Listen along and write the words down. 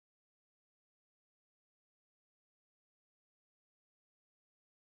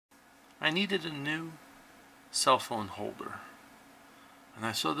I needed a new cell phone holder, and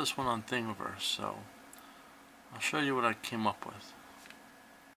I saw this one on Thingiverse, so I'll show you what I came up with.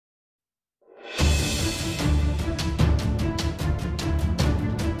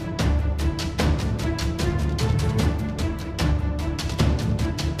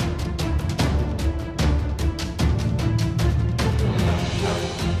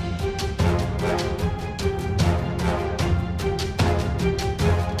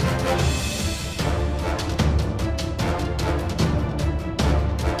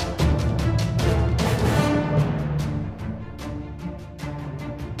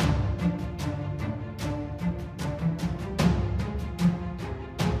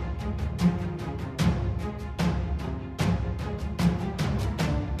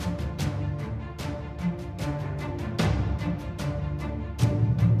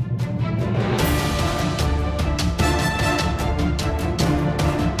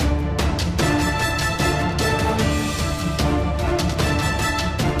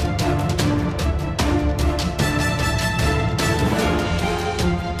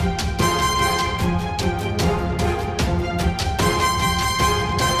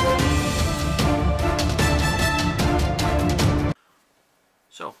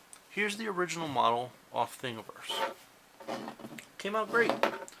 So, here's the original model off Thingiverse. Came out great.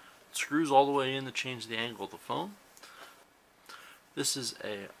 It screws all the way in to change the angle of the phone. This is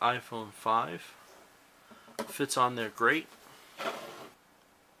a iPhone 5. Fits on there great.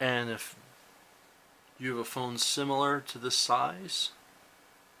 And if you have a phone similar to this size,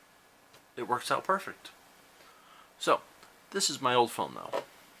 it works out perfect. So, this is my old phone though.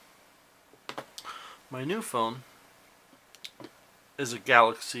 My new phone is a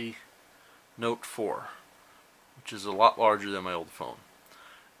Galaxy Note 4, which is a lot larger than my old phone.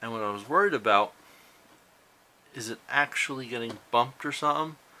 And what I was worried about is it actually getting bumped or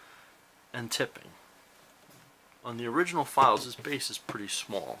something and tipping. On the original files, this base is pretty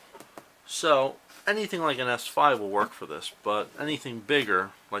small. So anything like an S5 will work for this, but anything bigger,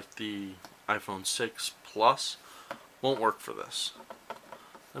 like the iPhone 6 Plus, won't work for this.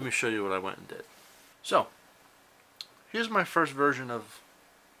 Let me show you what I went and did. So, here's my first version of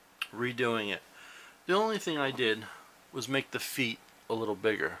redoing it. The only thing I did was make the feet a little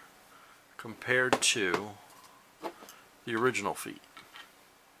bigger compared to the original feet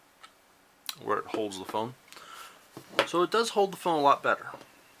where it holds the phone. So it does hold the phone a lot better.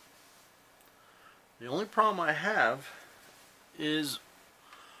 The only problem I have is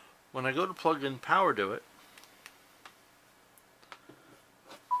when I go to plug in power to it,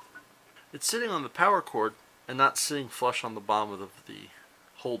 it's sitting on the power cord and not sitting flush on the bottom of the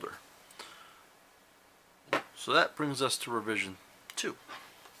holder. So that brings us to revision 2.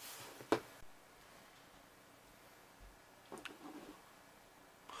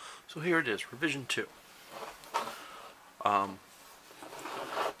 So here it is, revision 2.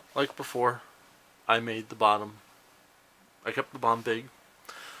 Like before, I made the bottom, I kept the bottom big,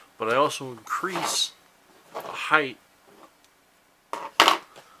 but I also increased the height,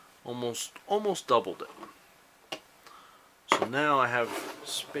 almost doubled it. So now I have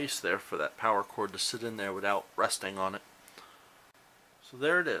space there for that power cord to sit in there without resting on it. So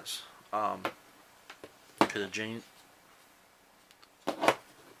there it is.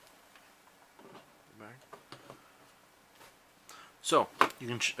 So you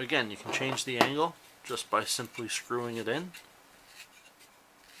can again, you can change the angle just by simply screwing it in.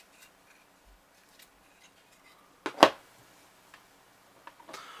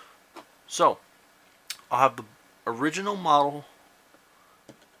 So I'll have the original model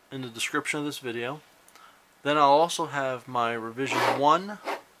in the description of this video. Then I'll also have my revision 1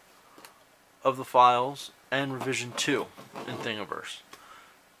 of the files and revision 2 in Thingiverse,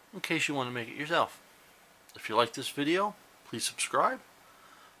 in case you want to make it yourself. If you like this video, please subscribe.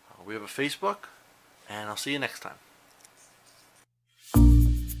 We have a Facebook, and I'll see you next time.